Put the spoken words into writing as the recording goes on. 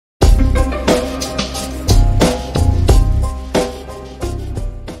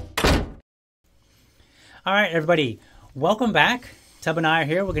All right, everybody, welcome back. Tub and I are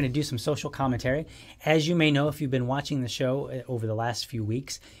here. We're going to do some social commentary. As you may know, if you've been watching the show over the last few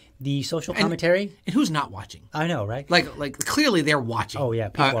weeks, the social commentary. And who's not watching? I know, right? Like clearly they're watching. Oh, yeah,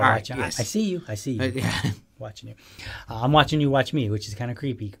 people are watching. Yes. I see you. I see you. Yeah. Watching you. I'm watching you watch me, which is kind of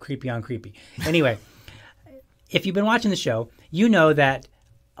creepy. Creepy on creepy. Anyway, if you've been watching the show, you know that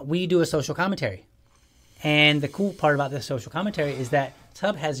we do a social commentary. And the cool part about this social commentary is that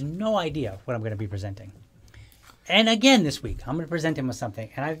Tub has no idea what I'm going to be presenting. And again this week, I'm going to present him with something.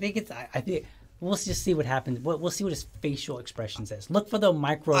 And I think we'll just see what happens. We'll see what his facial expression says. Look for the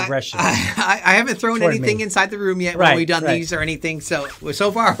microaggression. I haven't thrown anything inside the room yet when we've done these or anything. So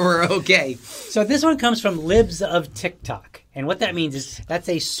far, we're okay. So this one comes from Libs of TikTok. And what that means is that's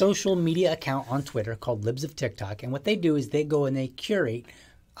a social media account on Twitter called Libs of TikTok. And what they do is they go and they curate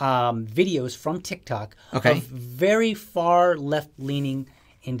videos from TikTok of very far left-leaning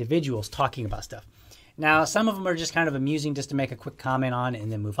individuals talking about stuff. Now, some of them are just kind of amusing just to make a quick comment on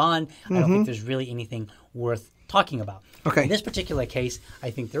and then move on. I don't think there's really anything worth talking about. Okay. In this particular case,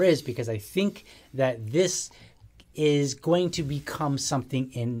 I think there is, because I think that this is going to become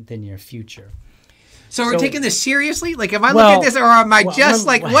something in the near future. So we're taking this seriously? Like, am I looking at this, or am I just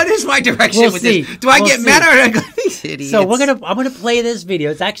what is my direction with this? Do I get mad or do I go, these idiots? So I'm gonna play this video.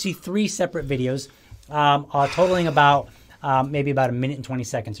 It's actually 3 separate videos, totaling about maybe about a minute and 20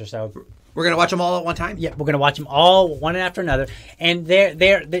 seconds or so. We're going to watch them all at one time? Yeah, we're going to watch them all one after another. And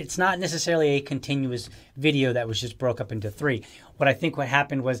it's not necessarily a continuous video that was just broke up into 3. What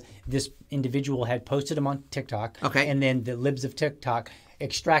happened was this individual had posted them on TikTok. Okay. And then the Libs of TikTok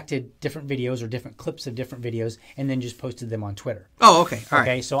extracted different videos or different clips of different videos and then just posted them on Twitter. Oh, okay. All right.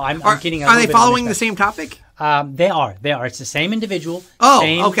 Okay, so I'm getting a Are little they bit following the same topic? They are. It's the same individual.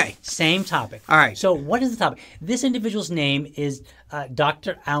 Oh, okay. Same topic. All right. So what is the topic? This individual's name is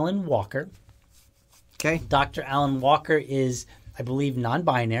Dr. Allyn Walker. Okay. Dr. Allyn Walker is, I believe,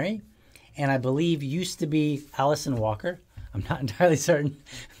 non-binary, and I believe used to be Allison Walker. I'm not entirely certain.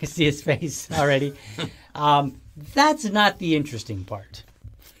 I can see his face already. That's not the interesting part.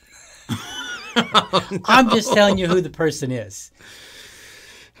 Oh, no. I'm just telling you who the person is.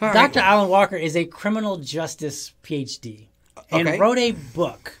 All Dr. Right. Allyn Walker is a criminal justice PhD and wrote a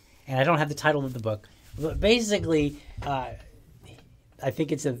book, and I don't have the title of the book, but basically, I think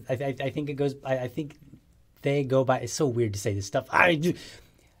they go by. It's so weird to say this stuff. I'm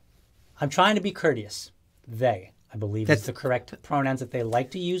trying to be courteous. They, I believe, is the correct pronouns that they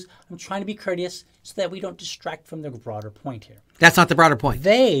like to use. I'm trying to be courteous so that we don't distract from the broader point here. That's not the broader point.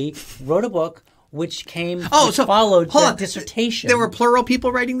 They wrote a book which followed their dissertation. There were plural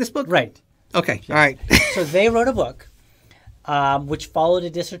people writing this book? Right. Okay. All right. So they wrote a book which followed a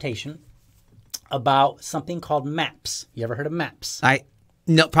dissertation about something called MAPS. You ever heard of MAPS?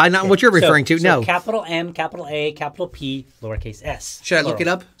 No, probably not what you're referring to. No. Capital M, capital A, capital P, lowercase s. Should I look it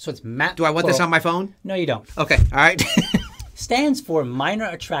up? So it's MAPS. Do I want this on my phone? No, you don't. Okay. All right. Stands for minor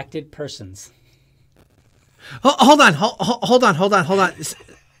attracted persons. Hold on.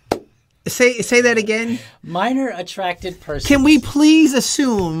 Say that again. Minor attracted persons. Can we please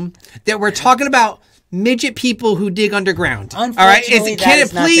assume that we're talking about midget people who dig underground? All right. Can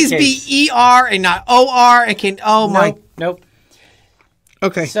it please be ER and not OR? And Nope.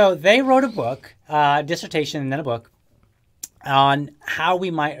 Okay. So they wrote a book, dissertation, and then a book on how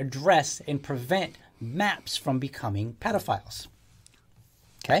we might address and prevent MAPS from becoming pedophiles.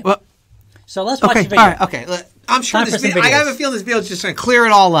 Okay. Well, so let's watch the video. All right. Okay. I'm sure this video. I have a feeling this video is just going to clear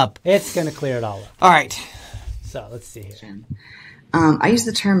it all up. It's going to clear it all up. All right. So let's see here. I use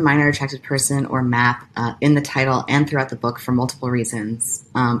the term minor attracted person or MAP in the title and throughout the book for multiple reasons.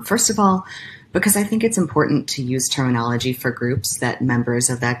 First of all, because I think it's important to use terminology for groups that members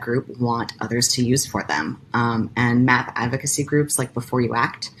of that group want others to use for them. And MAP advocacy groups like Before You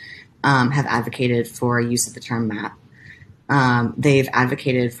Act have advocated for use of the term MAP. They've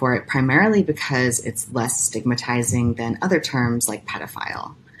advocated for it primarily because it's less stigmatizing than other terms like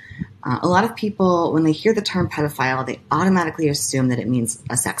pedophile. A lot of people, when they hear the term pedophile, they automatically assume that it means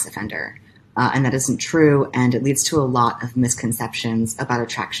a sex offender. And that isn't true, and it leads to a lot of misconceptions about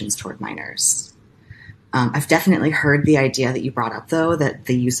attractions toward minors. I've definitely heard the idea that you brought up, though, that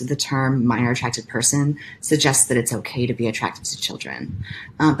the use of the term minor attracted person suggests that it's okay to be attracted to children.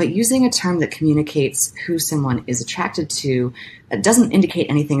 But using a term that communicates who someone is attracted to doesn't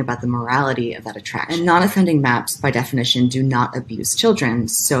indicate anything about the morality of that attraction. And non-offending MAPs, by definition, do not abuse children,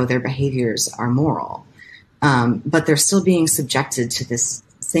 so their behaviors are moral. But they're still being subjected to this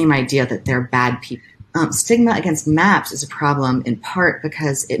same idea that they're bad people. Stigma against MAPs is a problem in part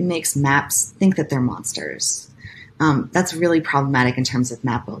because it makes MAPs think that they're monsters. that's really problematic in terms of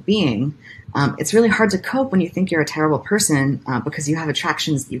map well-being. It's really hard to cope when you think you're a terrible person because you have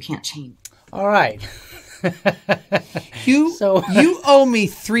attractions that you can't change. All right. You owe me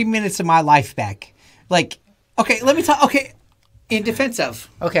 3 minutes of my life back. Like, okay, let me talk. Okay, in defense of.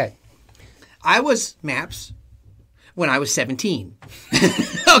 Okay. I was MAPS when I was 17.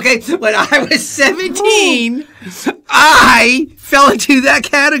 Okay, when I was 17, I fell into that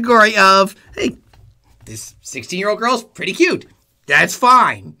category of, hey, this 16-year-old girl's pretty cute. That's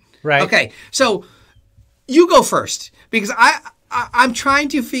fine. Right. Okay, so you go first because I'm trying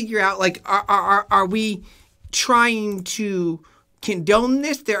to figure out, like, are we trying to condone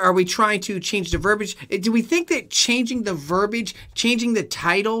this? Are we trying to change the verbiage? Do we think that changing the verbiage, changing the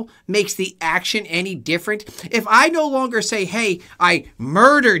title makes the action any different? If I no longer say, hey, I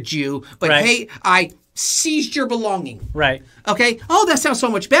murdered you, but right. hey, I seized your belonging. Right. Okay? Oh, that sounds so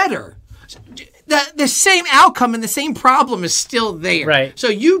much better. The same outcome and the same problem is still there. Right. So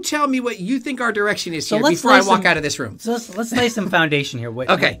you tell me what you think our direction is here before I walk out of this room. So let's lay some foundation here.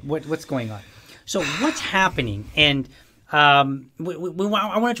 Okay. What's going on? So what's happening? And I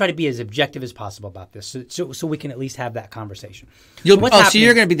want to try to be as objective as possible about this, so we can at least have that conversation. So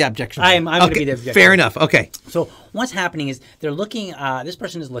you're going to be the objection. I'm going to be the objection. Fair enough. Okay. So what's happening is they're looking. This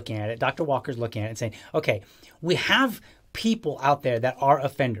person is looking at it. Dr. Walker's looking at it and saying, "Okay, we have people out there that are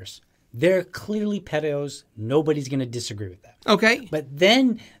offenders. They're clearly pedos. Nobody's going to disagree with that." Okay. But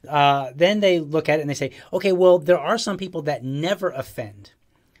then they look at it and they say, "Okay, well, there are some people that never offend.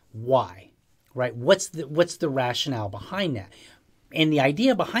 Why?" Right? What's the rationale behind that? And the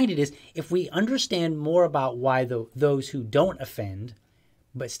idea behind it is if we understand more about why those who don't offend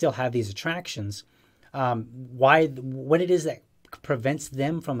but still have these attractions, what it is that prevents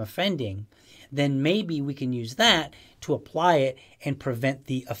them from offending, then maybe we can use that to apply it and prevent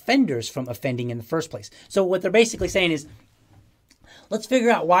the offenders from offending in the first place. So what they're basically saying is, let's figure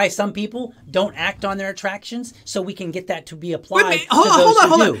out why some people don't act on their attractions so we can get that to be applied to those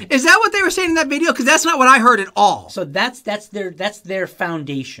who do. Is that what they were saying in that video? Because that's not what I heard at all. So that's their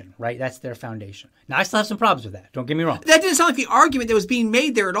foundation, right? That's their foundation. Now, I still have some problems with that. Don't get me wrong. That didn't sound like the argument that was being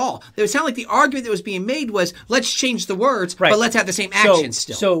made there at all. It sounded like the argument that was being made was, let's change the words, right, but let's have the same actions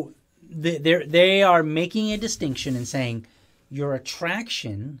still. So they are making a distinction and saying your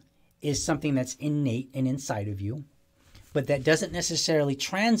attraction is something that's innate and inside of you, but that doesn't necessarily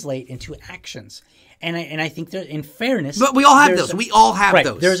translate into actions. And I think that in fairness... But we all have those. We all have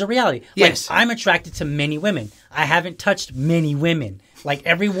those. There's a reality. Yes. Like, I'm attracted to many women. I haven't touched many women. Like,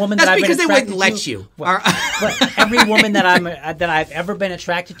 every woman that I've been attracted to... That's because they wouldn't let you. But every woman that I've ever been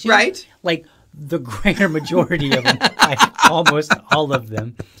attracted to... Right. Like, the greater majority of them, almost all of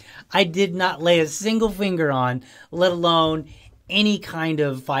them, I did not lay a single finger on, let alone... any kind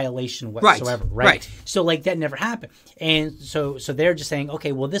of violation whatsoever, right? So like that never happened, and so they're just saying,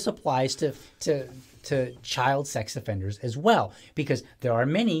 okay, well, this applies to child sex offenders as well, because there are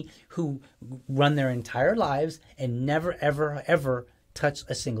many who run their entire lives and never ever touch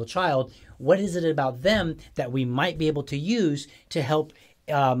a single child. What is it about them that we might be able to use to help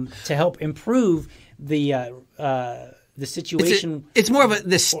improve the situation? It's more of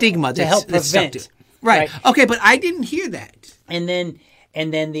the stigma to help prevent. Right. Okay, but I didn't hear that. And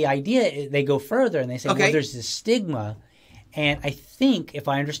then the idea, they go further and they say, well, there's this stigma. And I think, if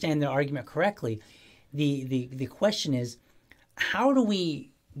I understand the argument correctly, the question is, how do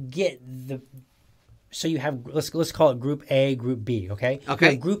we get so you have, let's call it Group A, Group B, okay? Okay.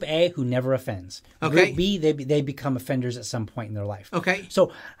 You have Group A who never offends. Okay. Group B, they become offenders at some point in their life. Okay.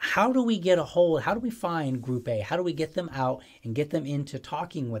 So how do we how do we find Group A? How do we get them out and get them into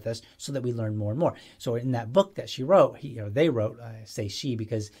talking with us so that we learn more and more? So in that book that she wrote, they wrote, I say she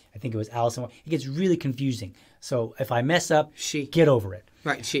because I think it was Allison, it gets really confusing. So if I mess up, get over it.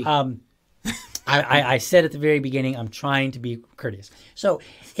 Right, she. I said at the very beginning, I'm trying to be courteous. So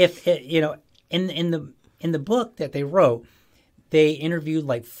if, in the book that they wrote, they interviewed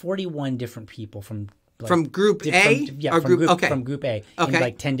like 41 different people from Group A? From Group A in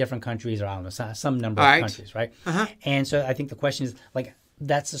like 10 different countries, or I don't know, some number of countries, right? Uh-huh. And so I think the question is, like,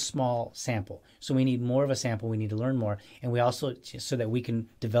 that's a small sample. So we need more of a sample. We need to learn more. And we also, so that we can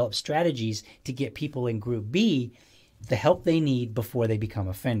develop strategies to get people in Group B the help they need before they become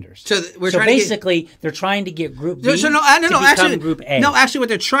offenders. So they're trying to get Group B to become Group A. No, actually, what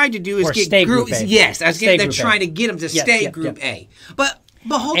they're trying to do is get Group A. Yes, they're trying to get them to stay Group A. But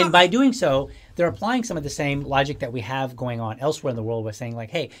hold on. And by doing so, they're applying some of the same logic that we have going on elsewhere in the world by saying,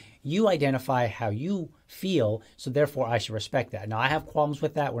 like, hey, you identify how you feel, so therefore I should respect that. Now, I have qualms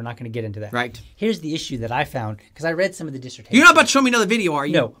with that. We're not going to get into that. Right. Here's the issue that I found, because I read some of the dissertation. You're not about to show me another video, are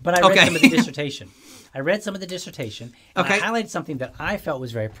you? No, but I read some of the dissertation. I read some of the dissertation, and Okay. I highlighted something that I felt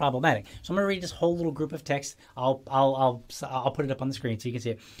was very problematic. So I'm going to read this whole little group of text. I'll put it up on the screen so you can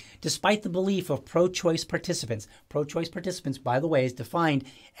see it. Despite the belief of pro-choice participants, by the way, is defined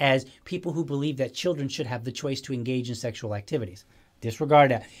as people who believe that children should have the choice to engage in sexual activities.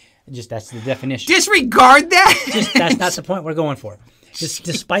 Disregard that. That's the definition. Disregard that? That's not the point we're going for.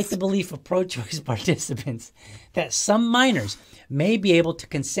 Despite the belief of pro-choice participants that some minors may be able to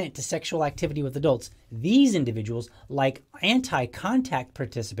consent to sexual activity with adults, these individuals, like anti-contact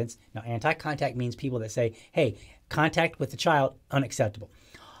participants, now anti-contact means people that say, hey, contact with the child, unacceptable.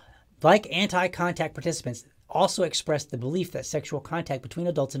 Like anti-contact participants, also expressed the belief that sexual contact between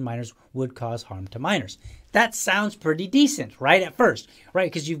adults and minors would cause harm to minors. That sounds pretty decent, right, at first, right?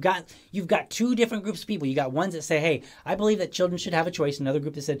 Because you've got two different groups of people. You got ones that say, hey, I believe that children should have a choice. Another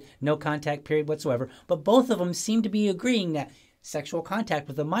group that said no contact period whatsoever. But both of them seem to be agreeing that sexual contact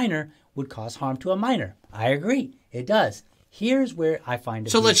with a minor would cause harm to a minor. I agree. It does. Here's where I find it.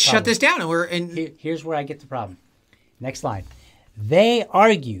 So let's shut this down. And Here's where I get the problem. Next line. They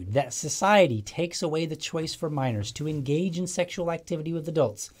argued that society takes away the choice for minors to engage in sexual activity with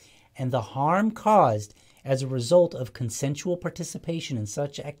adults, and the harm caused as a result of consensual participation in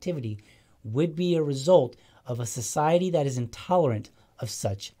such activity would be a result of a society that is intolerant of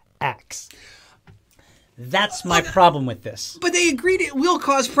such acts. That's my problem with this. But they agreed it will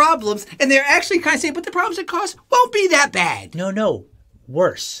cause problems, and they're actually kind of saying, but the problems it cause won't be that bad. No.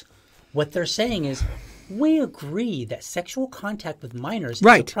 Worse. What they're saying is, we agree that sexual contact with minors is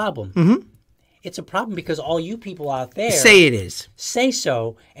a problem. Mm-hmm. It's a problem because all you people out there say it is. Say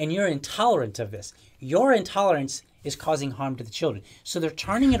so, and you're intolerant of this. Your intolerance is causing harm to the children. So they're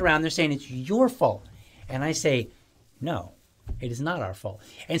turning it around. They're saying it's your fault. And I say, no, it is not our fault.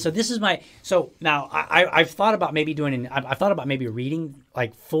 And so this is my... So now I've thought about maybe I've thought about maybe reading,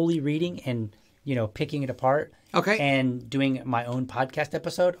 like fully reading and, picking it apart. Okay. And doing my own podcast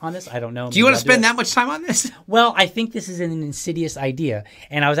episode on this. I don't know. Do you want to spend that much time on this? Well, I think this is an insidious idea.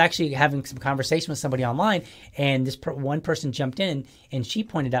 And I was actually having some conversation with somebody online, and this one person jumped in, and she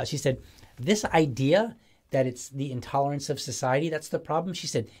pointed out, she said, this idea that it's the intolerance of society, that's the problem. She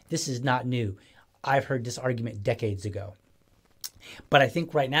said, this is not new. I've heard this argument decades ago. But I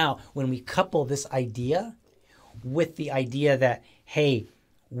think right now, when we couple this idea with the idea that, hey,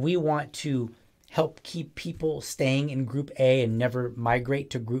 we want to help keep people staying in Group A and never migrate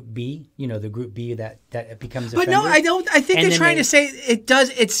to Group B, the Group B that becomes offenders. But no, I don't. I think they're trying to say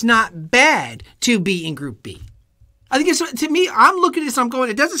it's not bad to be in Group B. I think to me, I'm looking at this, I'm going,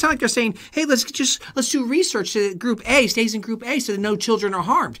 it doesn't sound like they're saying, hey, let's do research so that Group A stays in Group A so that no children are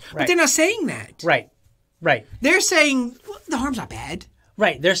harmed. Right. But they're not saying that. Right. They're saying, well, the harm's not bad.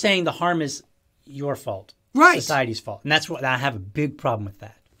 Right. They're saying the harm is your fault. Right. Society's fault. And that's what I have a big problem with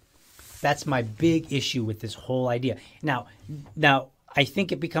that. That's my big issue with this whole idea. Now, I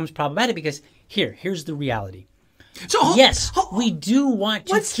think it becomes problematic because here's the reality. So yes, we do want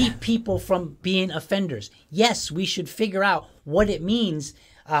to keep people from being offenders. Yes, we should figure out what it means,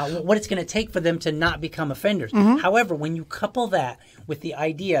 what it's going to take for them to not become offenders. Mm-hmm. However, when you couple that with the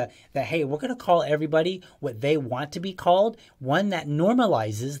idea that, hey, we're going to call everybody what they want to be called, one that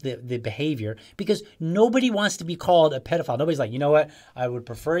normalizes the behavior, because nobody wants to be called a pedophile. Nobody's like, you know what, I would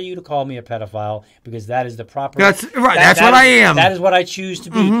prefer you to call me a pedophile because that is the proper... That's right. That's what I am. That is what I choose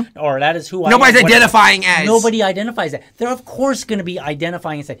to be, mm-hmm. or that is who Nobody's I am. Nobody's identifying as... Nobody identifies that. They're, of course, going to be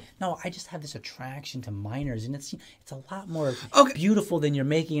identifying and say, no, I just have this attraction to minors, and it's a lot more beautiful than you're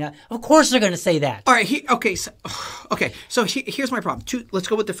making it. Of course they're going to say that. All right. So here's my problem. Let's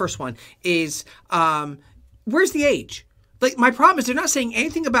go with the first one. Is where's the age? Like, my problem is they're not saying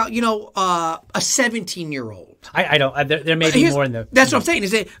anything about a 17-year-old. I don't. There may be more in the. That's what I'm saying.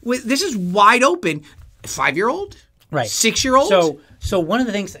 Is that this is wide open? 5-year-old, right? 6-year-old. So one of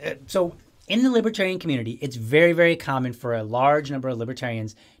the things. So in the libertarian community, it's very, very common for a large number of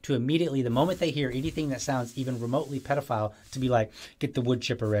libertarians to immediately, the moment they hear anything that sounds even remotely pedophile, to be like, get the wood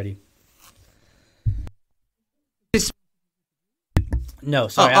chipper ready. No,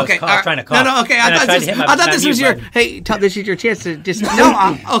 sorry, I was trying to cough. No, okay. I thought this was your. Hey, this is your chance to just.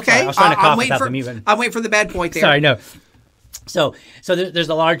 No, okay. Sorry, I was trying to cough without the mute button. I'm waiting for the bad point there. Sorry, no. So there's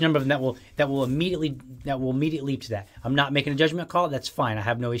a large number of them that will immediately leap to that. I'm not making a judgment call. That's fine. I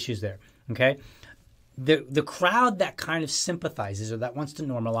have no issues there. Okay. The crowd that kind of sympathizes or that wants to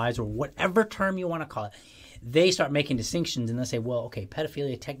normalize or whatever term you want to call it, they start making distinctions and they'll say, well, okay,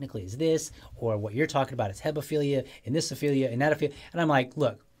 pedophilia technically is this, or what you're talking about is hebephilia and this ophilia and that ophilia. And I'm like,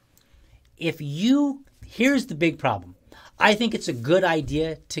 look, here's the big problem. I think it's a good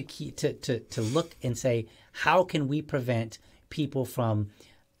idea to look and say, how can we prevent people from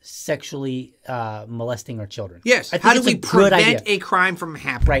sexually molesting our children. Yes. I think How do it's we a good prevent idea. a crime from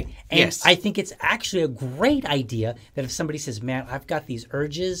happening? Right. And yes. I think it's actually a great idea that if somebody says, man, I've got these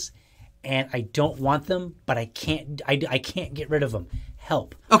urges and I don't want them, but I can't get rid of them.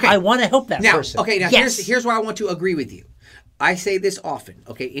 Help. Okay. I want to help that person. Okay, now yes. here's where I want to agree with you. I say this often.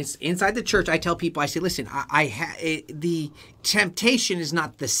 Okay, inside the church, I tell people, I say, listen, the temptation is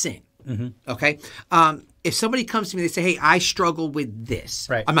not the sin. Mm-hmm. Okay, if somebody comes to me, they say, hey, I struggle with this.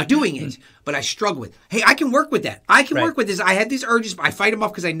 Right. I'm not doing it, but I struggle with. Hey, I can work with that. I can Right. work with this. I have these urges, but I fight them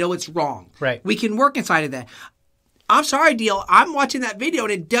off because I know it's wrong. Right. We can work inside of that. I'm sorry, Deal. I'm watching that video,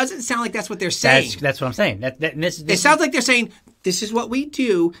 and it doesn't sound like that's what they're saying. That's what I'm saying. It sounds like they're saying, this is what we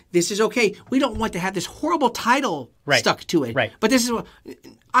do. This is okay. We don't want to have this horrible title Right. stuck to it. Right. But this is what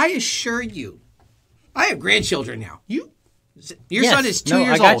I assure you. I have grandchildren now. Your son is 2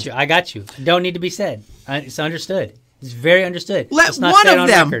 years old. I got you. Don't need to be said. It's understood. It's very understood. Let not one say it of on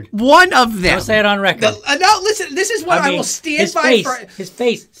them. record. One of them. Don't say it on record. No, listen. This is what I mean, will stand his by. face, his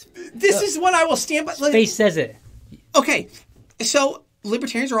face. This is what I will stand by. Face says it. Okay, so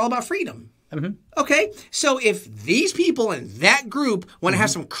libertarians are all about freedom. Mm-hmm. Okay, so if these people in that group want to have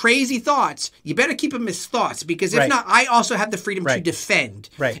some crazy thoughts, you better keep them as thoughts, because if Right. not, I also have the freedom to Right. defend.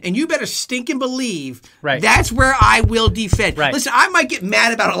 Right. And you better stink and believe Right. that's where I will defend. Right. Listen, I might get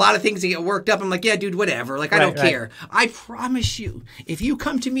mad about a lot of things and get worked up. I'm like, yeah, dude, whatever. Like, I don't Right. care. I promise you, if you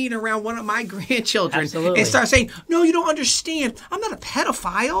come to me and around one of my grandchildren Absolutely. and start saying, no, you don't understand, I'm not a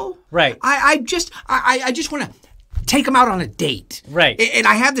pedophile. Right. I just want to take them out on a date. Right. And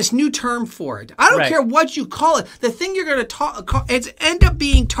I have this new term for it. I don't Right. care what you call it. The thing you're going to it's end up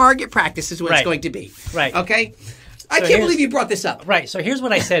being target practice is what it's Right. going to be. Right. Okay? I So can't here's- believe you brought this up. Right. So here's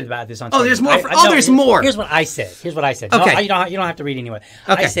what I said about this on. Oh, there's more. television. There's more. Here's what I said. Okay. Okay. No, you don't have to read anyway.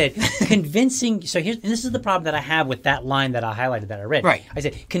 Okay. I said convincing. So here's this is the problem that I have with that line that I highlighted that I read. Right. I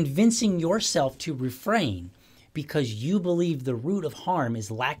said convincing yourself to refrain because you believe the root of harm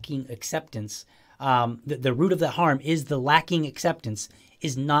is lacking acceptance. The root of the harm is the lacking acceptance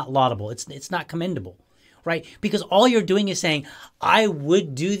is not laudable. It's not commendable. Right? Because all you're doing is saying, I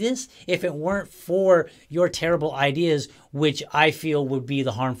would do this if it weren't for your terrible ideas, which I feel would be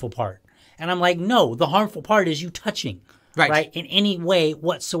the harmful part. And I'm like, no, the harmful part is you touching. Right. In any way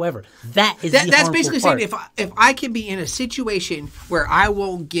whatsoever. That's That's basically part. saying if I can be in a situation where I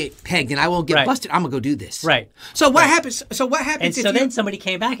won't get pegged and I won't get Right. busted, I'm gonna go do this. Right. So what Right. happens? So what happens? And if so then somebody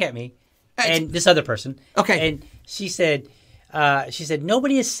came back at me, and this other person. Okay. And she said,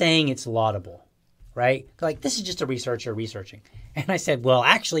 nobody is saying it's laudable. Right? Like, this is just a researcher researching. And I said, well,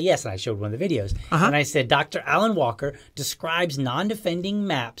 actually, yes. And I showed one of the videos. And I said, Dr. Allyn Walker describes non-defending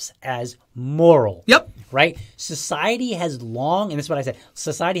maps as moral. Yep. Right? Society has long, and this is what I said,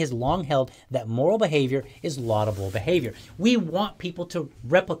 society has long held that moral behavior is laudable behavior. We want people to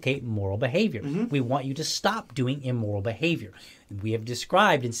replicate moral behavior. We want you to stop doing immoral behavior. We have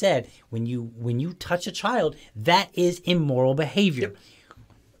described and said, when you touch a child, that is immoral behavior. Yep.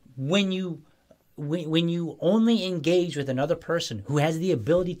 When you only engage with another person who has the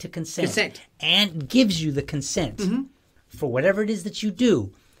ability to consent. And gives you the consent for whatever it is that you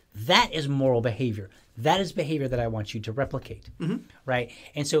do, that is moral behavior. That is behavior that I want you to replicate, right?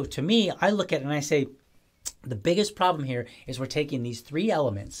 And so to me, I look at it and I say, the biggest problem here is we're taking these three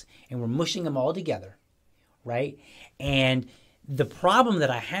elements and we're mushing them all together, right? And the problem that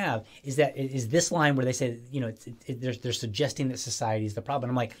I have is that is this line where they say, they're suggesting that society is the problem.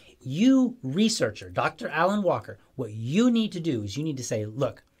 I'm like, you researcher, Dr. Allyn Walker, what you need to do is you need to say,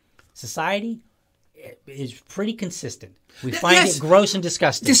 look, society is pretty consistent. We find it gross and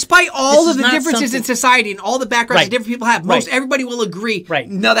disgusting. Despite all This of is the not differences in something- society and all the backgrounds Right. that different people have, most everybody will agree. Right.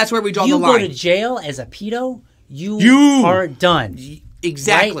 No, that's where we draw You the line. go to jail as a pedo, you are done.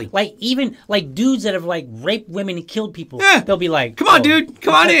 Exactly. Right? Like even like dudes that have like raped women and killed people, Yeah. they'll be like, Come on, "Oh, dude.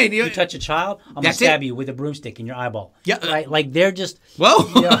 Come on you in. touch- You touch a child, I'm gonna That's stab it. you with a broomstick in your eyeball." Yeah. Right? Like they're just Whoa.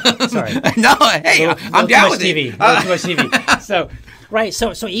 sorry. No, hey, I'm down with TV. it. Too much TV. So right,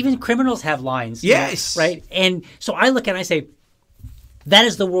 so even criminals have lines. Yes. Right? And so I look at it and I say, that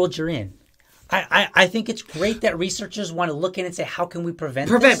is the world you're in. I think it's great that researchers want to look in and say, how can we prevent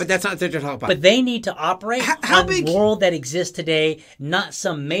this? But that's not what they're talking about. But they need to operate How on big- the world that exists today, not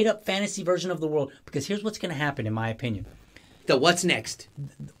some made-up fantasy version of the world. Because here's what's going to happen, in my opinion. So what's next?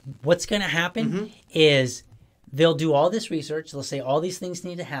 What's going to happen is they'll do all this research. They'll say all these things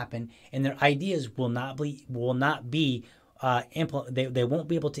need to happen, and their ideas will not be they won't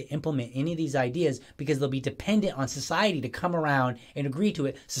be able to implement any of these ideas because they'll be dependent on society to come around and agree to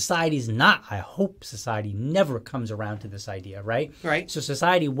it. Society's not. I hope society never comes around to this idea, right? Right. So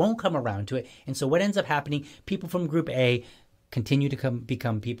society won't come around to it. And so what ends up happening, people from group A continue to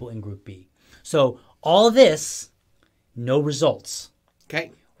become people in group B. So all of this, no results.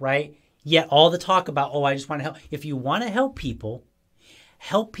 Okay. Right? Yet all the talk about, I just want to help. If you want to help people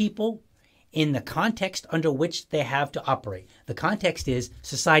in the context under which they have to operate. The context is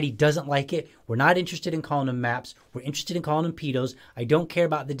society doesn't like it. We're not interested in calling them MAPs. We're interested in calling them pedos. I don't care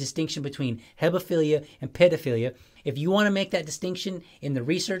about the distinction between hebephilia and pedophilia. If you want to make that distinction in the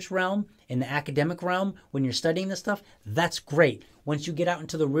research realm, in the academic realm, when you're studying this stuff, that's great. Once you get out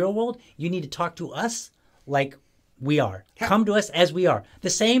into the real world, you need to talk to us like we are. Come to us as we are.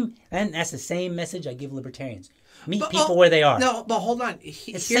 And that's the same message I give libertarians. Meet people where they are. No, but hold on. It's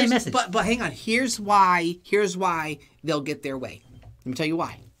the same message. But hang on. Here's why they'll get their way. Let me tell you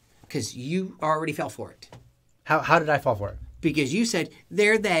why. Because you already fell for it. How did I fall for it? Because you said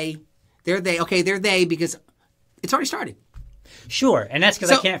they're they. Okay, they're they because it's already started. Sure, and that's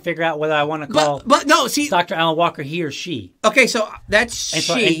because I can't figure out whether I want to call but no, see, Dr. Allyn Walker he or she. Okay, so that's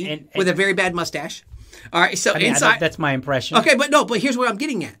she with a very bad mustache. All right, so inside that's my impression. Okay, but here's what I'm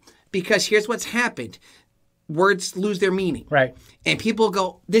getting at. Because here's what's happened. Words lose their meaning. Right. And people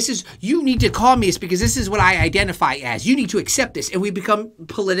go, you need to call me this because this is what I identify as. You need to accept this. And we become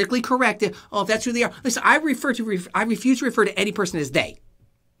politically correct. If that's who they are. Listen, I refuse to refer to any person as they.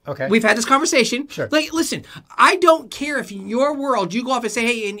 Okay. We've had this conversation. Sure. Like, listen, I don't care if in your world you go off and say,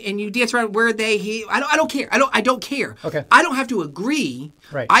 hey, and you dance around where they, he. I don't care. I don't care. Okay. I don't have to agree.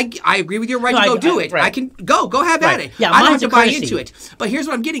 Right. I agree with your right to go do it. Right. I can go have at it. Yeah, I don't have to buy courtesy. into it. But here's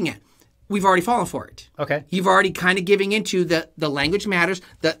what I'm getting at. We've already fallen for it. Okay. You've already kind of giving into the language matters.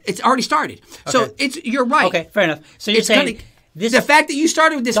 It's already started. So you're right. Okay, fair enough. So you're saying the fact that you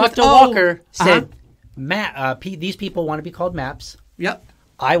started with this Dr. Walker said these people want to be called MAPs. Yep.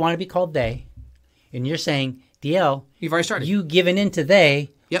 I want to be called they. And you're saying, DL, you've already started. You given into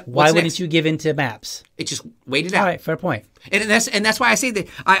they. Yep. Why wouldn't you give into MAPs? It just waited out. All right, fair point. And that's why I say that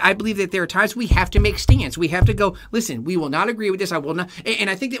I believe that there are times we have to make stands. We have to go, listen, we will not agree with this. I will not. And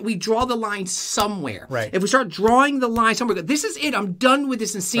I think that we draw the line somewhere. Right. If we start drawing the line somewhere, this is it. I'm done with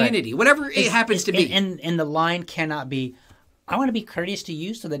this insanity, whatever it happens to be. And the line cannot be, I want to be courteous to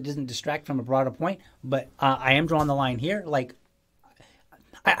you so that it doesn't distract from a broader point, but I am drawing the line here. Like,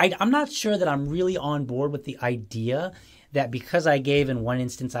 I'm not sure that I'm really on board with the idea that because I gave in one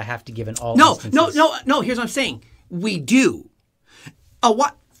instance, I have to give in all instances. No. Here's what I'm saying. We do.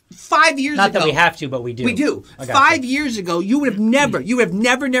 5 years ago. Not that we have to, but we do. We do. 5 years ago, you would have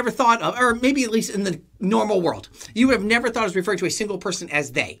never thought of, or maybe at least in the normal world, you would have never thought of referring to a single person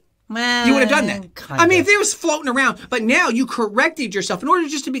as they. You would have done that. Kinda. I mean, if it was floating around, but now you corrected yourself in order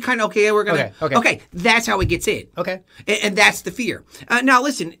just to be kind of, we're going to, okay, that's how it gets in. Okay. And that's the fear. Now,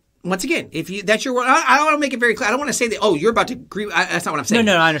 listen, once again, if that's your word, I don't want to make it very clear. I don't want to say that, you're about to agree. That's not what I'm saying.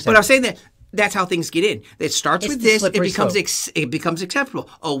 No, I understand. But I'm saying that that's how things get in. It starts with this. It becomes acceptable.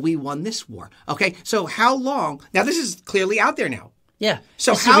 We won this war. Okay. So how long? Now, this is clearly out there now. Yeah.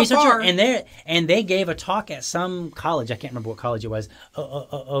 So how far? And they gave a talk at some college. I can't remember what college it was.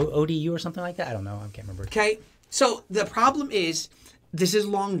 ODU or something like that. I don't know. I can't remember. Okay. So the problem is, this is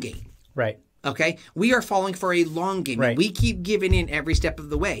long game. Right. Okay? We are falling for a long game. Right. We keep giving in every step of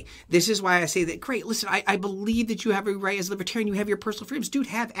the way. This is why I say that, great, listen, I believe that you have a right as a libertarian. You have your personal freedoms. Dude,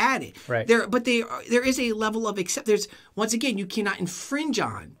 have at it. Right. But there is a level of once again, you cannot infringe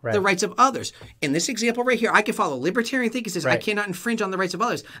on the rights of others. In this example right here, I can follow libertarian thinking says I cannot infringe on the rights of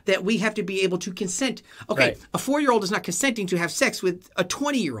others, that we have to be able to consent. Okay, a 4-year-old is not consenting to have sex with a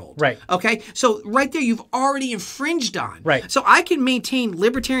 20-year-old. Right. Okay, so right there, you've already infringed on. Right. So I can maintain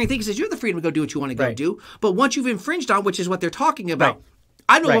libertarian thinking says you have the freedom to go do what you want to go do. But once you've infringed on, which is what they're talking about,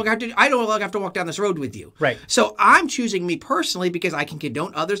 I no longer have to walk down this road with you. Right. So I'm choosing me personally because I can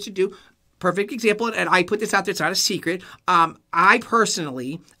condone others to do. Perfect example, and I put this out there, it's not a secret. I'm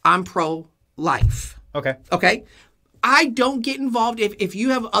pro-life. Okay. Okay? I don't get involved. If you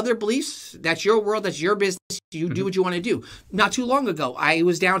have other beliefs, that's your world, that's your business. You do what you want to do. Not too long ago, I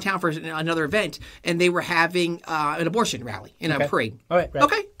was downtown for another event, and they were having an abortion rally in a parade. All right.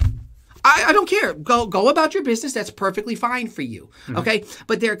 Okay. I don't care. Go about your business. That's perfectly fine for you. Okay?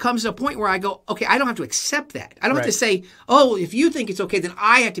 But there comes a point where I go, okay, I don't have to accept that. I don't have to say, if you think it's okay, then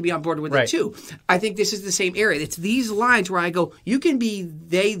I have to be on board with it too. I think this is the same area. It's these lines where I go, you can be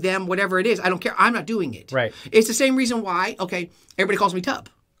they, them, whatever it is. I don't care. I'm not doing it. Right. It's the same reason why, everybody calls me Tub.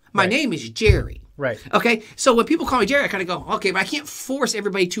 My name is Jerry. Right. Okay. So when people call me Jerry, I kind of go, okay, but I can't force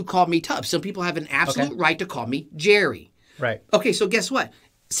everybody to call me Tub. Some people have an absolute right to call me Jerry. Right. Okay. So guess what?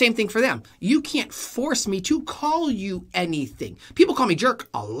 Same thing for them. You can't force me to call you anything. People call me Jerk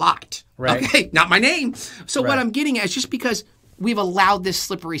a lot. Right. Okay, not my name. So what I'm getting at is just because we've allowed this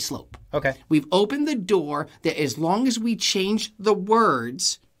slippery slope. Okay. We've opened the door that as long as we change the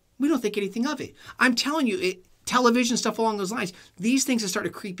words, we don't think anything of it. I'm telling you, television stuff along those lines, these things have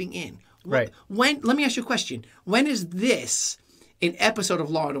started creeping in. Right. Let me ask you a question. When is this an episode of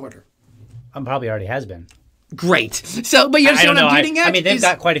Law and Order? Probably already has been. Great. So, but you I understand don't what know. I'm getting at? I mean, they've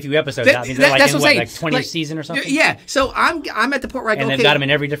got quite a few episodes out. I mean, they're that's in what I'm saying. like 20th Like, season or something? Yeah. So I'm at the point where I go, And they've okay, got them in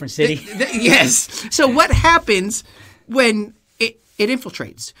every different city. yes. So what happens when it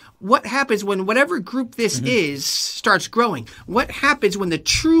infiltrates? What happens when whatever group this is starts growing? What happens when the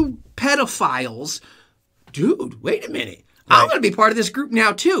true pedophiles, dude, wait a minute. I'm going to be part of this group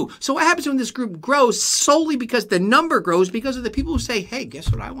now, too. So what happens when this group grows solely because the number grows because of the people who say, hey, guess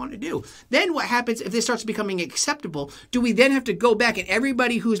what I want to do? Then what happens if this starts becoming acceptable? Do we then have to go back and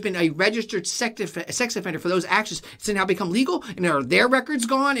everybody who's been a registered sex offender for those actions to now become legal? And are their records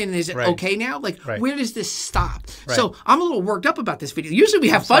gone? And is it okay now? Like, where does this stop? So I'm a little worked up about this video. Usually we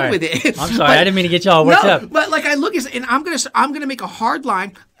have fun with it. I'm sorry. I didn't mean to get you all worked up. But like I look at it, and I'm gonna make a hard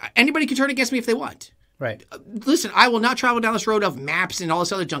line. Anybody can turn against me if they want. Right. Listen, I will not travel down this road of maps and all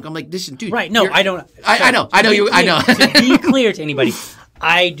this other junk. I'm like, listen, dude. Right. No, I don't. I know. To be clear to anybody,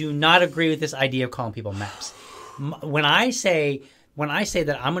 I do not agree with this idea of calling people maps. When I say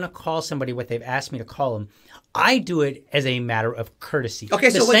that I'm going to call somebody what they've asked me to call them, I do it as a matter of courtesy. Okay,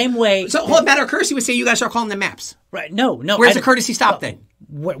 the same way. So, a matter of courtesy would say you guys start calling them maps. Right. No. Where's the courtesy stop then?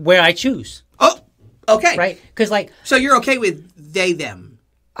 Where I choose. Oh, okay. Right. Because so you're okay with they them.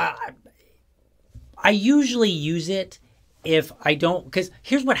 I usually use it if I don't, because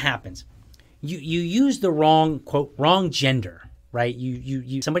here's what happens. You use the wrong gender, right?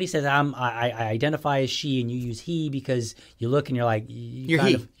 You somebody says I identify as she, and you use he because you look and you're like you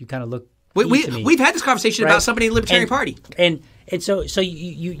kind of look. We've had this conversation about somebody in the Libertarian Party, and so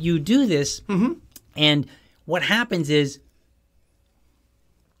you do this, and what happens is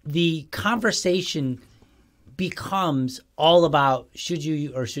the conversation becomes all about should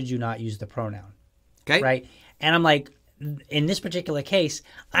you or should you not use the pronoun. Okay. Right. And I'm like, in this particular case,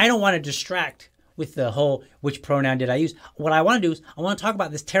 I don't want to distract with the whole which pronoun did I use. What I want to do is I want to talk about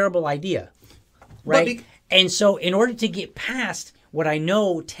this terrible idea. Right. And so in order to get past what I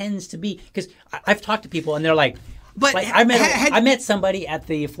know tends to be, because I've talked to people and they're like, I met somebody at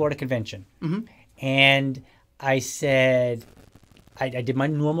the Florida convention and I said, I did my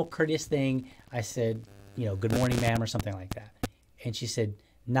normal courteous thing. I said, good morning, ma'am, or something like that. And she said,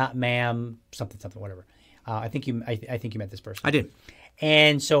 not ma'am, something, whatever. I think you met this person. I did.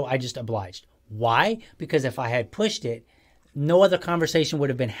 And so I just obliged. Why? Because if I had pushed it, no other conversation would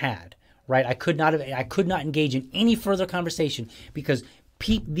have been had, right? I could not engage in any further conversation because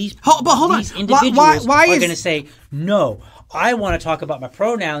these individuals are going to say, no, I want to talk about my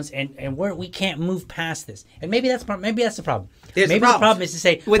pronouns and we can't move past this. And maybe that's the problem. Maybe the problem is to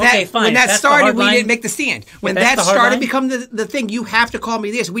say, fine. When that started, we line, didn't make the stand. When that started to become the thing, you have to call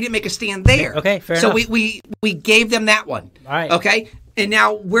me this. We didn't make a stand there. Okay, fair enough. So we gave them that one. All right. Okay? And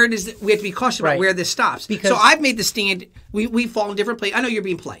now we have to be cautious about where this stops. So I've made the stand. We fall in different places. I know you're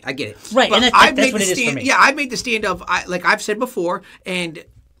being polite. I get it. Right, but and that's what it is for me. Yeah, I've made the stand of, like I've said before, and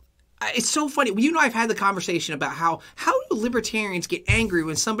it's so funny. I've had the conversation about how do libertarians get angry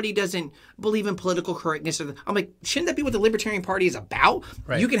when somebody doesn't believe in political correctness? I'm like, shouldn't that be what the Libertarian Party is about?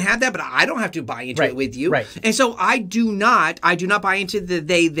 Right. You can have that, but I don't have to buy into it with you. Right. And so I do not buy into the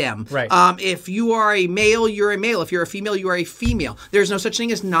they them. Right. If you are a male, you're a male. If you're a female, you are a female. There's no such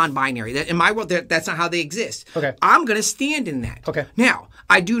thing as non-binary. In my world, that's not how they exist. Okay. I'm going to stand in that. Okay. Now,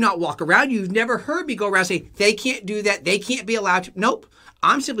 I do not walk around. You've never heard me go around and say they can't do that. They can't be allowed to. Nope.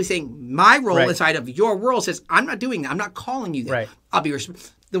 I'm simply saying my role inside of your world says I'm not doing that. I'm not calling you that. Right. I'll be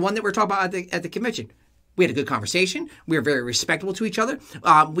the one that we're talking about at the convention. We had a good conversation. We were very respectful to each other.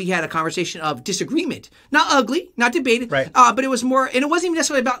 We had a conversation of disagreement. Not ugly, not debated, but it was more, and it wasn't even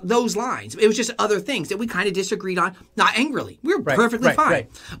necessarily about those lines. It was just other things that we kind of disagreed on, not angrily. We were perfectly fine. Right.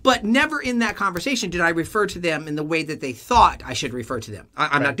 But never in that conversation did I refer to them in the way that they thought I should refer to them.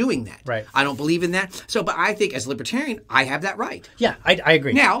 I'm not doing that. Right. I don't believe in that. So, but I think as a libertarian, I have that right. Yeah, I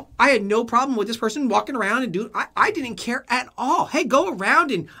agree. Now, I had no problem with this person walking around and I didn't care at all. Hey, go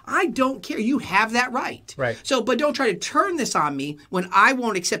around and I don't care. You have that right. Right. So, but don't try to turn this on me when I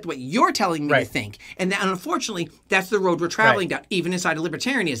won't accept what you're telling me to think. And unfortunately, that's the road we're traveling down, even inside of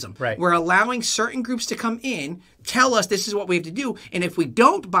libertarianism. Right. We're allowing certain groups to come in, tell us this is what we have to do, and if we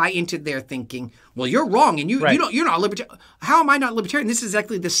don't buy into their thinking, well, you're wrong, and you're not a libertarian. How am I not libertarian? This is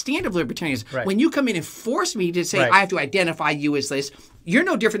exactly the stand of libertarians. Right. When you come in and force me to say I have to identify you as this, you're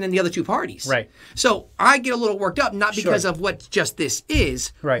no different than the other two parties. Right. So I get a little worked up, not because of what just this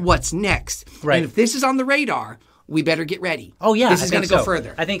is, what's next. Right. And if this is on the radar, we better get ready. Oh yeah, this is going to go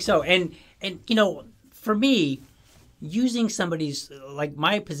further. I think so. And for me, using somebody's like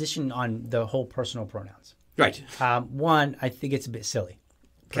my position on the whole personal pronouns. Right. One, I think it's a bit silly,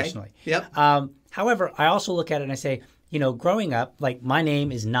 personally. Okay. Yep. However, I also look at it and I say, growing up, like my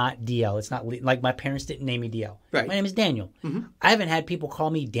name is not DL. It's not like my parents didn't name me DL. Right. My name is Daniel. Mm-hmm. I haven't had people call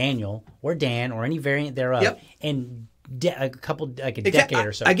me Daniel or Dan or any variant thereof in a decade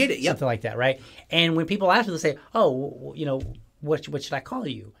or so. I get it. Yep. Something like that, right? And when people ask me, they say, "Oh, what should I call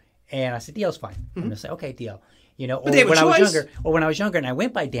you?" And I said, "DL's fine." Mm-hmm. And they say, "Okay, DL." Or when I was younger and I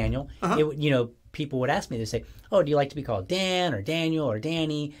went by Daniel, people would ask me, they say, "Oh, do you like to be called Dan or Daniel or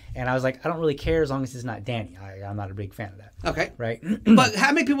Danny?" And I was like, I don't really care as long as it's not Danny. I'm not a big fan of that. Okay. Right? But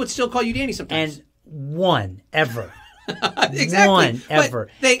how many people would still call you Danny sometimes? And one ever. Exactly. One ever.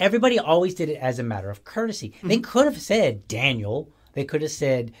 Everybody always did it as a matter of courtesy. Mm-hmm. They could have said Daniel. They could have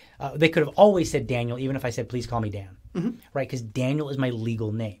said, they could have always said Daniel, even if I said, "Please call me Dan." Mm-hmm. Right? Because Daniel is my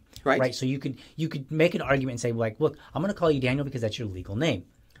legal name. Right. So you could make an argument and say, like, "Look, I'm going to call you Daniel because that's your legal name."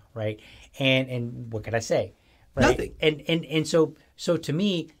 Right? And what could I say? Right? Nothing. And so to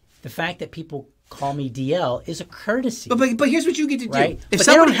me, the fact that people call me DL is a courtesy. But here's what you get to do. Right? But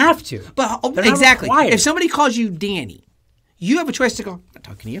they don't have to. But exactly. If somebody calls you Danny, you have a choice to go, "I'm not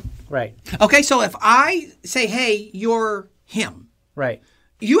talking to you." Right. Okay, so if I say, "Hey, you're him." Right.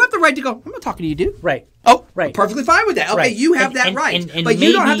 You have the right to go, "I'm not talking to you, dude." Right. Oh, right. I'm perfectly fine with that. Okay, right. You have that right. But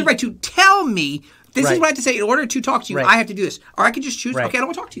you don't have the right to tell me, this is what I have to say. In order to talk to you, I have to do this. Or I could just choose, okay, I don't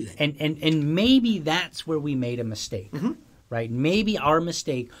want to talk to you then. And maybe that's where we made a mistake. Mm-hmm. Right? Maybe our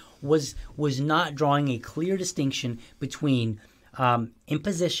mistake was not drawing a clear distinction between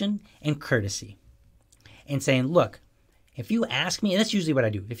imposition and courtesy. And saying, look, if you ask me, and that's usually what I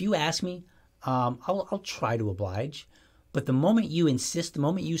do. If you ask me, I'll try to oblige. But the moment you insist, the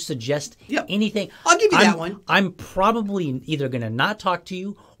moment you suggest anything, I'll give you that one. I'm probably either going to not talk to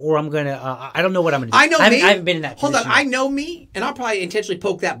you, or I'm going to. I don't know what I'm going to do. I know me. I haven't been in that position. Hold on, I know me, and I'll probably intentionally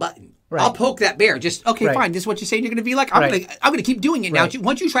poke that button. Right. I'll poke that bear. Just fine. This is what you're saying. You're going to be like. I'm going to keep doing it now.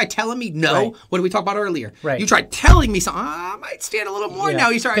 Once you try telling me no, what did we talk about earlier? Right. You try telling me something. I might stand a little more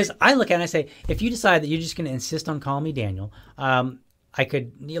now. You start because I look at it and I say, if you decide that you're just going to insist on calling me Daniel, I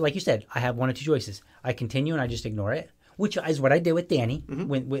could, like you said, I have one or two choices. I continue and I just ignore it. Which is what I did with Danny. Mm-hmm.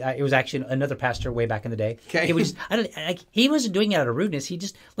 When it was actually another pastor way back in the day. Okay. He wasn't doing it out of rudeness. He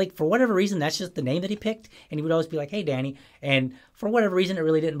just, like, for whatever reason, that's just the name that he picked. And he would always be like, "Hey, Danny." And for whatever reason, it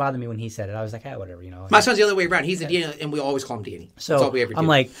really didn't bother me when he said it. I was like, whatever, My son's the other way around. He's a Danny, and we always call him Danny. So that's all we ever do. I'm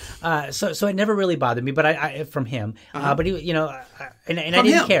like, so it never really bothered me, but I from him. But he, and I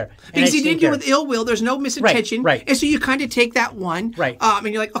didn't care. Because he didn't do it with ill will. There's no misintention. Right. And so you kind of take that one. Right. And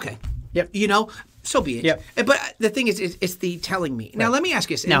you're like, okay. Yep. So be it. Yep. But the thing is, it's the telling me. Now, let me ask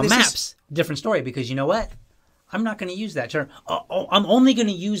you this. Now, maps, different story, because you know what? I'm not going to use that term. I'm only going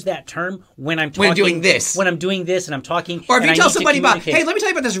to use that term when I'm talking. When I'm doing this. When I'm doing this and I'm talking. Or if you tell somebody about, "Hey, let me tell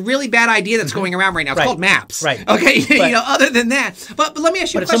you about this really bad idea that's going around right now. It's called maps." Right. Okay. But, other than that. But let me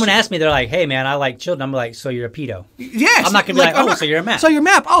ask you a question. But if someone asks me, they're like, "Hey, man, I like children." I'm like, "So you're a pedo." Yes. I'm not going to be like, so you're a map. So you're a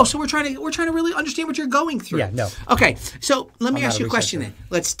map. Oh, so we're trying to really understand what you're going through. Yeah, no. Okay. So let me ask you a question then.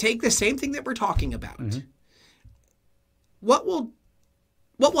 Let's take the same thing that we're talking about. Mm-hmm. What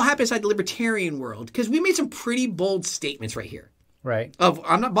will happen inside the libertarian world? Because we made some pretty bold statements right here. Right.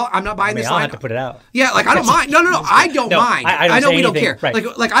 I'm not buying this line. I'll have to put it out. Yeah, like I don't mind. No, I don't mind. I know we don't care. Right.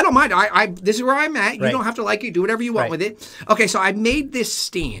 Like I don't mind. I this is where I'm at. You right. don't have to like it. Do whatever you want with it. Okay, so I made this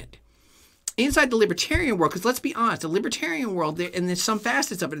stand inside the libertarian world, because let's be honest, the libertarian world, and there's some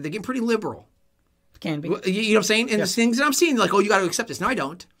facets of it, they're getting pretty liberal. Can be. You know what I'm saying? And the things that I'm seeing, like, oh, you got to accept this. No, I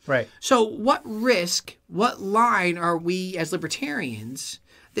don't. Right. So what line are we as libertarians?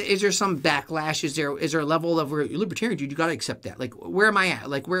 Is there some backlash? Is there a level of where you're libertarian, dude, you got to accept that? Like, where am I at?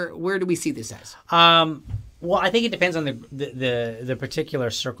 Like, where do we see this as? Well, I think it depends on the particular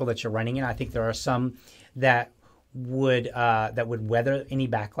circle that you're running in. I think there are some that would weather any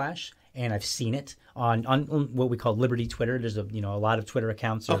backlash. And I've seen it on what we call Liberty Twitter. There's a lot of Twitter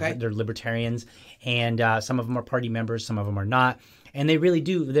accounts. They're libertarians, and some of them are party members, some of them are not. And they really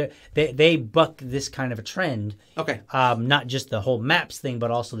do. They buck this kind of a trend. Okay. Not just the whole maps thing,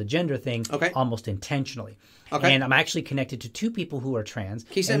 but also the gender thing. Okay. Almost intentionally. Okay. And I'm actually connected to two people who are trans.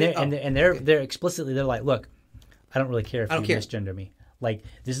 And they're explicitly, they're like, look, I don't really care if you misgender me. Like,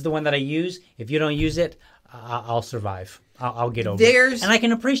 this is the one that I use. If you don't use it, I'll survive. I'll get over it. And I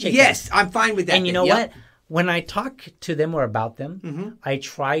can appreciate that. Yes, I'm fine with that. And you know what? When I talk to them or about them, I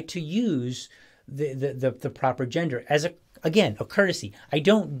try to use the proper gender as Again, a courtesy. I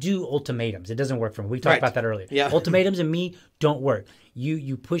don't do ultimatums. It doesn't work for me. We talked about that earlier. Yeah. Ultimatums and me don't work.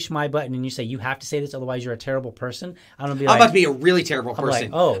 You push my button and you say you have to say this, otherwise you're a terrible person. I'm gonna be like, I'm about to be a really terrible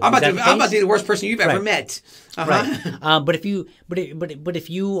person. I'm about to be the worst person you've ever met. Right. But if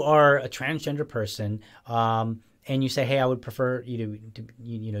you are a transgender person, and you say, hey, I would prefer you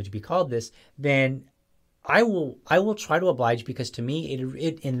to be called this, then I will try to oblige, because to me,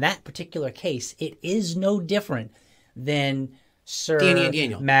 it in that particular case, it is no different than Sir, Danny and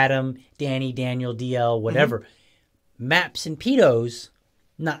Daniel, Madam, Danny, Daniel, DL, whatever. Maps and pedos,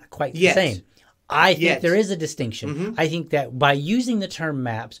 not quite the same. I think there is a distinction. I think that by using the term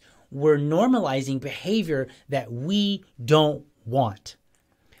maps, we're normalizing behavior that we don't want.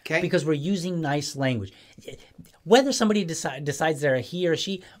 Okay. Because we're using nice language. Whether somebody decides they're a he or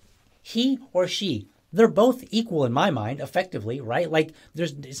she, they're both equal in my mind, effectively, right? Like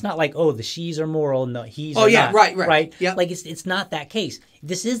it's not like, oh, the she's are moral and the he's are not. Right. Yeah. Like it's not that case.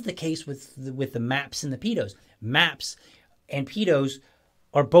 This is the case with the maps and the pedos. Maps and pedos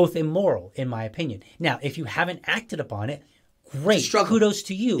are both immoral, in my opinion. Now, if you haven't acted upon it, great. Kudos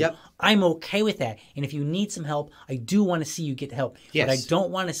to you. Yep. I'm okay with that. And if you need some help, I do want to see you get help. Yes. But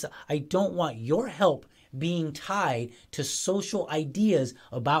I don't want your help being tied to social ideas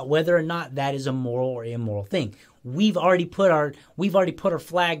about whether or not that is a moral or immoral thing. We've already put our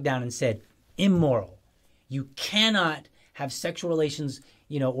flag down and said immoral. You cannot have sexual relations,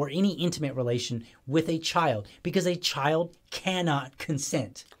 or any intimate relation with a child, because a child cannot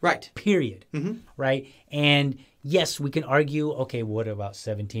consent. Right. Period. Right. And yes, we can argue, okay, what about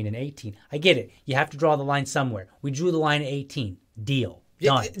 17 and 18? I get it. You have to draw the line somewhere. We drew the line at 18. Deal.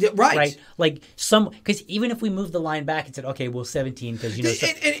 Done. Right. Like because even if we move the line back and said, okay, well, 17, because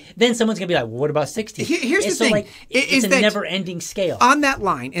then someone's gonna be like, well, what about 16? Here's the thing: it's a never-ending scale on that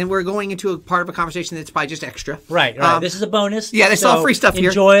line, and we're going into a part of a conversation that's probably just extra. Right. This is a bonus. Yeah, that's all free stuff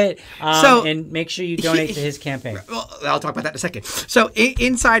here. Enjoy it. And make sure you donate to his campaign. Well, I'll talk about that in a second. So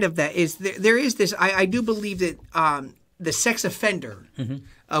inside of that is there is this. I do believe that the sex offender,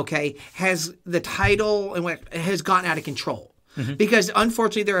 has the title and has gotten out of control. Because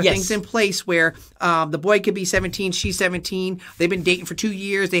unfortunately there are things in place where the boy could be 17, she's 17, they've been dating for 2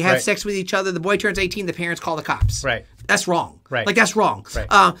 years, they have sex with each other, the boy turns 18, the parents call the cops. Right. That's wrong. Right. Like, that's wrong. Right.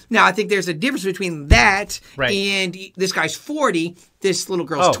 Now, I think there's a difference between that and this guy's 40, this little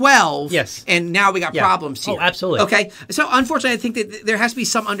girl's 12, and now we got problems here. Oh, absolutely. Okay? So, unfortunately, I think that there has to be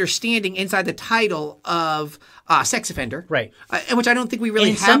some understanding inside the title of sex offender. Right. Which I don't think we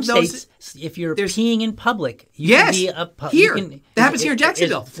really in have some those. States, if you're peeing in public, you can be a here. That happens here in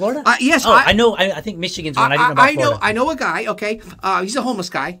Jacksonville. Florida? Yes. I know. I think Michigan's one. I didn't know about Florida. I know a guy, he's a homeless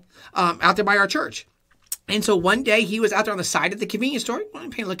guy out there by our church. And so one day he was out there on the side of the convenience store. Well,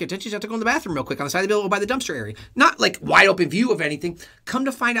 I'm paying a little attention. He's out to go in the bathroom real quick on the side of the building by the dumpster area. Not like wide open view of anything. Come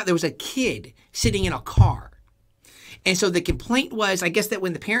to find out there was a kid sitting in a car. And so the complaint was, I guess, that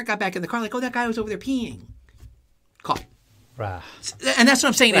when the parent got back in the car, like, oh, that guy was over there peeing. Caught. Right. And that's what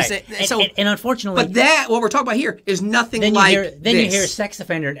I'm saying. Right. Is that, and unfortunately, but what we're talking about here is nothing like then you hear sex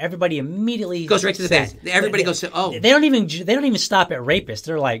offender, and everybody immediately goes right to the bed. Everybody goes to They don't even stop at rapist.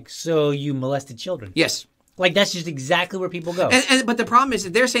 They're like, so you molested children. Yes. Like, that's just exactly where people go. But the problem is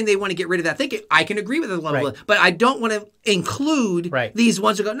that they're saying they want to get rid of that thinking. I can agree with it a little bit, but I don't want to include these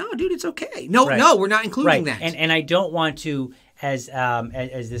ones who go, no, dude, it's okay. No, we're not including that. And I don't want to, as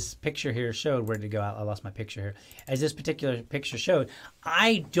this picture here showed, where did it go? I lost my picture here. As this particular picture showed,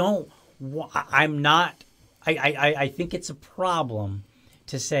 I think it's a problem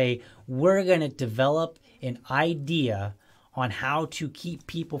to say we're going to develop an idea on how to keep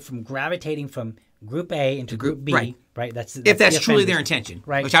people from gravitating from Group A into Group B, right? That's if that's truly their intention,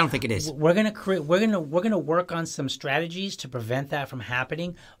 right? Which I don't think it is. We're gonna work on some strategies to prevent that from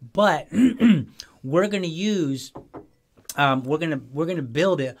happening, but we're gonna use we're gonna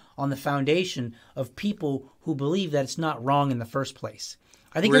build it on the foundation of people who believe that it's not wrong in the first place.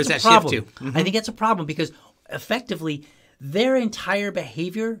 I think that's a problem. Shift to? I think that's a problem because effectively their entire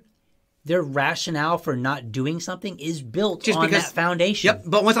behavior, their rationale for not doing something is built on that foundation. Yep.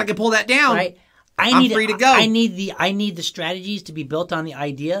 But once I can pull that down, right? I'm free to go. I need the strategies to be built on the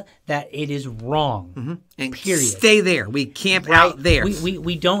idea that it is wrong. And period. Stay there. We camp out there.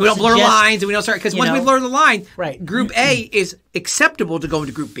 We don't blur lines and we don't start because once we blur the line, right. Group A is acceptable to go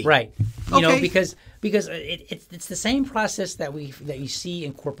into Group B. Right. You know, because it's the same process that you see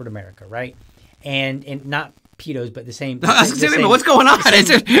in corporate America, right? And not pedos, but the same. What's going on?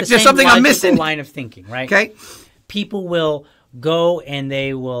 Is there something I'm missing? Line of thinking, right? Okay. People will go and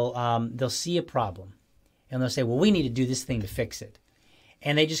they will they'll see a problem and they'll say, well, we need to do this thing to fix it.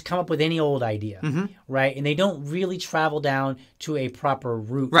 and they just come up with any old idea, right? And they don't really travel down to a proper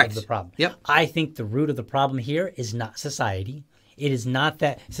root of the problem. Yep. I think the root of the problem here is not society. It is not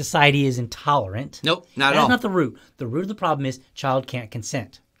that society is intolerant. Nope, not at That's all. not the root. The root of the problem is child can't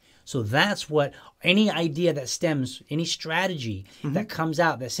consent. So that's what any idea that stems, any strategy that comes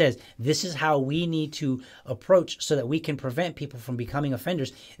out that says this is how we need to approach so that we can prevent people from becoming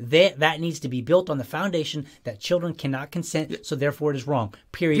offenders, that needs to be built on the foundation that children cannot consent, so therefore it is wrong.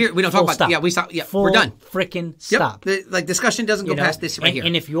 Period. Here, we don't Full talk about stop. Yeah, we stop. Yeah, Full we're done. Freaking Yep. stop. Like discussion doesn't go past this right here.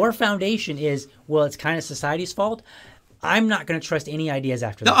 And if your foundation is, well, it's kind of society's fault, I'm not going to trust any ideas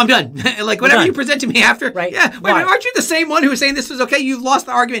after No, that. I'm done. Like whatever done. you present to me after. Right. Yeah. Wait, Why? aren't you the same one who was saying this was okay? You've lost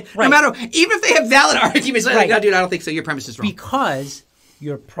the argument. Right. No matter, even if they have valid arguments, like, Right. no, dude, I don't think so. Your premise is wrong. Because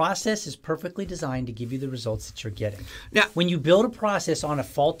your process is perfectly designed to give you the results that you're getting. Now- when you build a process on a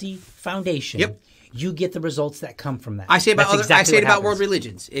faulty foundation, Yep. you get the results that come from that. I say about That's exactly I say it what about world happens.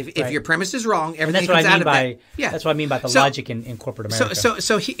 religions. If Right. your premise is wrong, And everything that's what I comes out mean of by that. Yeah. that's what I mean by the So- logic in corporate America.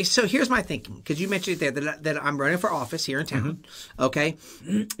 So here's my thinking, because you mentioned it there that I'm running for office here in town, okay?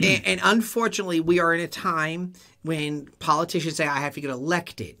 And unfortunately, we are in a time when politicians say I have to get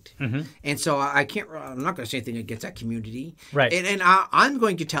elected, and so I'm not going to say anything against that community, Right. And I'm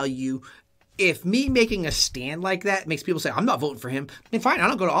going to tell you, if me making a stand like that makes people say I'm not voting for him, then fine, I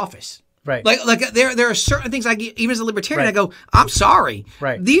don't go to office. Right. Like there are certain things even as a libertarian, Right. I go, I'm sorry.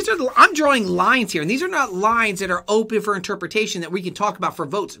 Right. I'm drawing lines here, and these are not lines that are open for interpretation that we can talk about for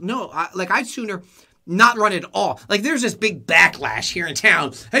votes. No, I'd sooner not run at all. Like there's this big backlash here in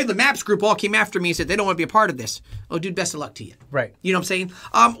town. Hey, the MAPS group all came after me and said they don't want to be a part of this. Oh, dude, best of luck to you. Right. You know what I'm saying?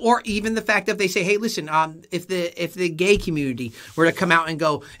 Or even the fact that they say, hey, listen, if the gay community were to come out and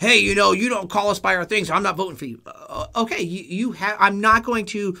go, hey, you don't call us by our things, so I'm not voting for you. Okay, you have. I'm not going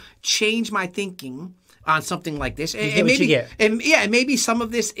to change my thinking on something like this. You get what you get. And maybe some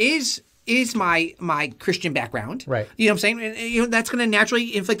of this is my Christian background. Right. You know what I'm saying? And that's going to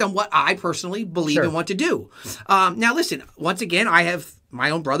naturally inflict on what I personally believe Sure. and want to do. Now, listen, once again, I have my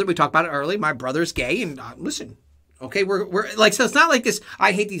own brother. We talked about it earlier. My brother's gay. And listen, okay, we're like, so it's not like this,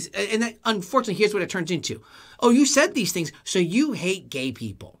 I hate these. And that, unfortunately, here's what it turns into. Oh, you said these things, so you hate gay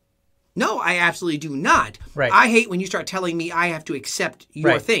people. No, I absolutely do not. Right. I hate when you start telling me I have to accept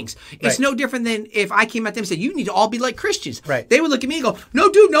your Right. things. It's Right. no different than if I came at them and said, you need to all be like Christians. Right. They would look at me and go,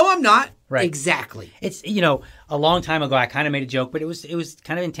 no, dude, no, I'm not. Right. Exactly. It's a long time ago I kind of made a joke, but it was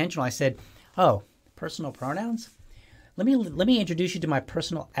kind of intentional. I said, "Oh, personal pronouns? Let me introduce you to my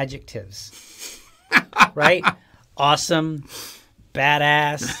personal adjectives." Right? Awesome,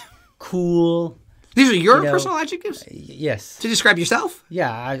 badass, cool. These are your You know, personal adjectives Yes. to describe yourself?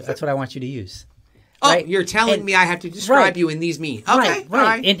 Yeah, that's what I want you to use. Oh, Right? you're telling And- me I have to describe Right. you in these means. Okay, Right. all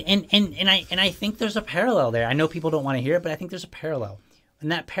right. And I think there's a parallel there. I know people don't want to hear it, but I think there's a parallel.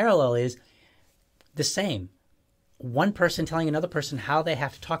 And that parallel is the same. One person telling another person how they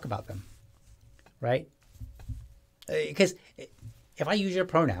have to talk about them. Right? Because if I use your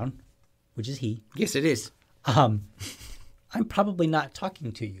pronoun, which is he, Yes, it is. I'm probably not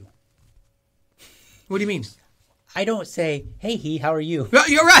talking to you. What do you mean? I don't say, "Hey, he, how are you?" Well,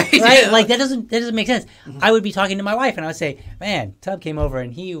 you're right. Right? Yeah. Like that doesn't make sense. I would be talking to my wife and I would say, "Man, Tub came over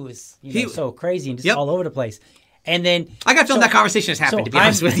and he was so crazy and just Yep. all over the place." And then I got feeling that conversation has happened, to be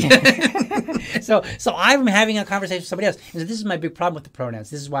honest with you. so I'm having a conversation with somebody else. And so this is my big problem with the pronouns.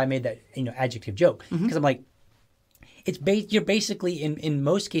 This is why I made that adjective joke, because I'm like, you're basically in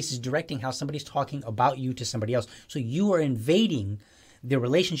most cases directing how somebody's talking about you to somebody else. So you are invading the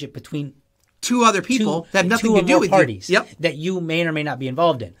relationship between Two other people that have nothing two to or do more with parties you. Yep. that you may or may not be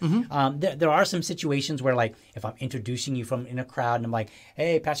involved in. There are some situations where, like, if I'm introducing you from in a crowd and I'm like,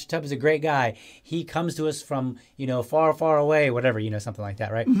 "Hey, Pastor Tubb is a great guy. He comes to us from far, far away," whatever, something like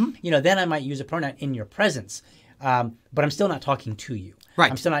that, right? Then I might use a pronoun in your presence, but I'm still not talking to you.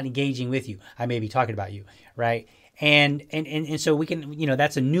 Right. I'm still not engaging with you. I may be talking about you, right? And so we can,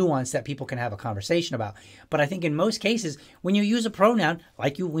 that's a nuance that people can have a conversation about. But I think in most cases, when you use a pronoun,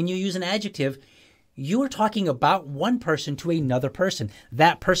 when you use an adjective, you are talking about one person to another person.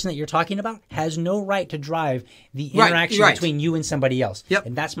 That person that you're talking about has no right to drive the interaction right. between you and somebody else. Yep.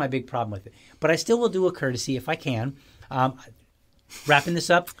 And that's my big problem with it. But I still will do a courtesy if I can. Wrapping this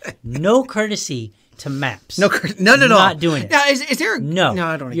up, no courtesy to maps. No, Not doing it. Now, is there? No,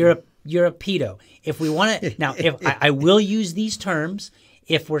 I don't. You're a pedo. If we want to now, if I will use these terms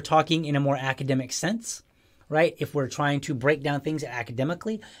if we're talking in a more academic sense, right? If we're trying to break down things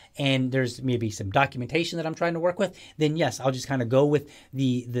academically, and there's maybe some documentation that I'm trying to work with, then yes, I'll just kind of go with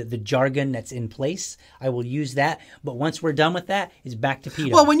the jargon that's in place. I will use that. But once we're done with that, it's back to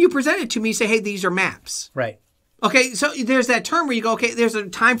pedo. Well, when you present it to me, say, "Hey, these are maps." Right. Okay, so there's that term where you go, okay, there's a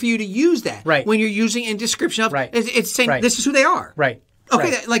time for you to use that. Right. When you're using in description of, Right. it's saying Right. this is who they are. Right.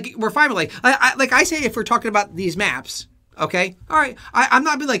 Okay, Right. like we're fine with like I say if we're talking about these maps, okay, all right, I'm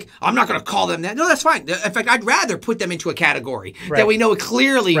not like I'm not going to call them that. No, that's fine. In fact, I'd rather put them into a category that we know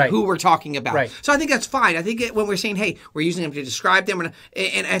clearly who we're talking about. Right. So I think that's fine. I think when we're saying, hey, we're using them to describe them, and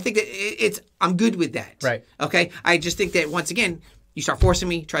I think that I'm good with that. Right. Okay. I just think that once again, you start forcing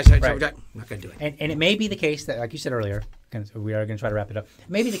me, I'm not going to do it. And it may be the case that, like you said earlier, we are going to try to wrap it up.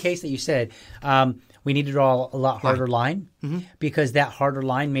 Maybe the case that you said we need to draw a lot harder line because that harder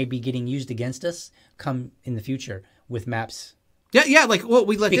line may be getting used against us come in the future with maps. Yeah, like, well,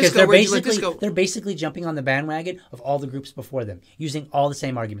 we let Because this go, where'd you let this go? they're basically jumping on the bandwagon of all the groups before them, using all the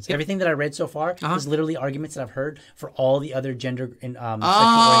same arguments. Everything that I read so far is literally arguments that I've heard for all the other gender and sexual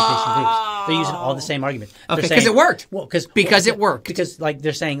orientation groups. They're using all the same arguments. Okay, because it worked. Well, because it worked. Because like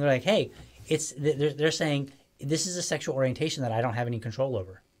they're saying, hey, they're saying this is a sexual orientation that I don't have any control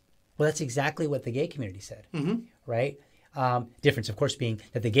over. Well, that's exactly what the gay community said, right? Difference, of course, being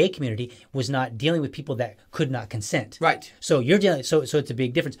that the gay community was not dealing with people that could not consent. Right. So you're dealing. So it's a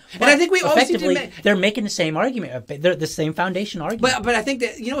big difference. And I think we always need to effectively they're making the same argument. They're the same foundation argument. But I think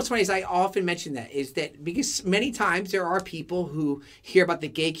that, you know what's funny is I often mention that is that because many times there are people who hear about the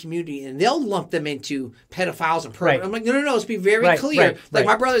gay community and they'll lump them into pedophiles and perverts. Right. I'm like, no, let's be very clear.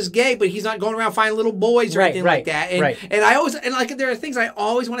 My brother's gay, but he's not going around finding little boys or anything like that. And I always, and like there are things I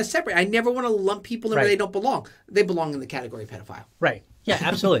always want to separate. I never want to lump people in where they don't belong. They belong in the category of pedophile. Right. Yeah,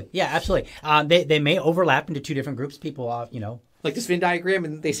 absolutely. Yeah, absolutely. They may overlap into two different groups. People, like this Venn diagram,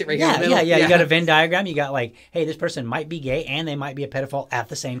 and they sit right here in the middle. Yeah. You got a Venn diagram. You got like, hey, this person might be gay and they might be a pedophile at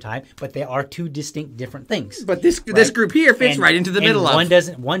the same time, but they are two distinct different things. But this group here fits right into the middle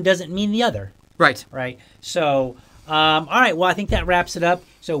of one doesn't mean the other. Right. Right. So, all right. Well, I think that wraps it up.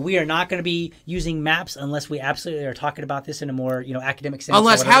 So we are not going to be using maps unless we absolutely are talking about this in a more academic sense.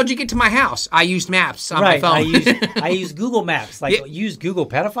 Unless, how'd you get to my house? I used maps on my phone. I use Google Maps. Like, use Google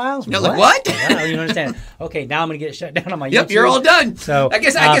pedophiles? No, like, what? I don't even understand. Okay, now I'm going to get it shut down on my YouTube. You're all done. So I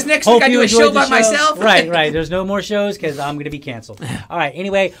guess next week I do a show by myself. Right. There's no more shows because I'm going to be canceled. All right.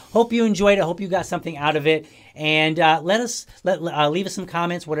 Anyway, hope you enjoyed it. Hope you got something out of it. And leave us some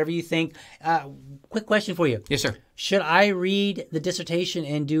comments, whatever you think. Quick question for you. Yes, sir. Should I read the dissertation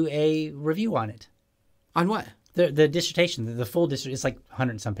and do a review on it? On what? The dissertation, the full dissertation. It's like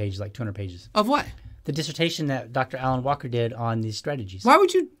 100 and some pages, like 200 pages. Of what? The dissertation that Dr. Allyn Walker did on these strategies. Why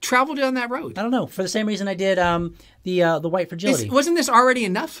would you travel down that road? I don't know. For the same reason I did the white fragility. Wasn't this already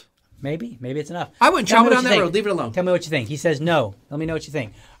enough? Maybe it's enough. I wouldn't travel down that road. Leave it alone. Tell me what you think. He says no. Let me know what you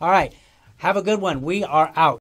think. All right. Have a good one. We are out.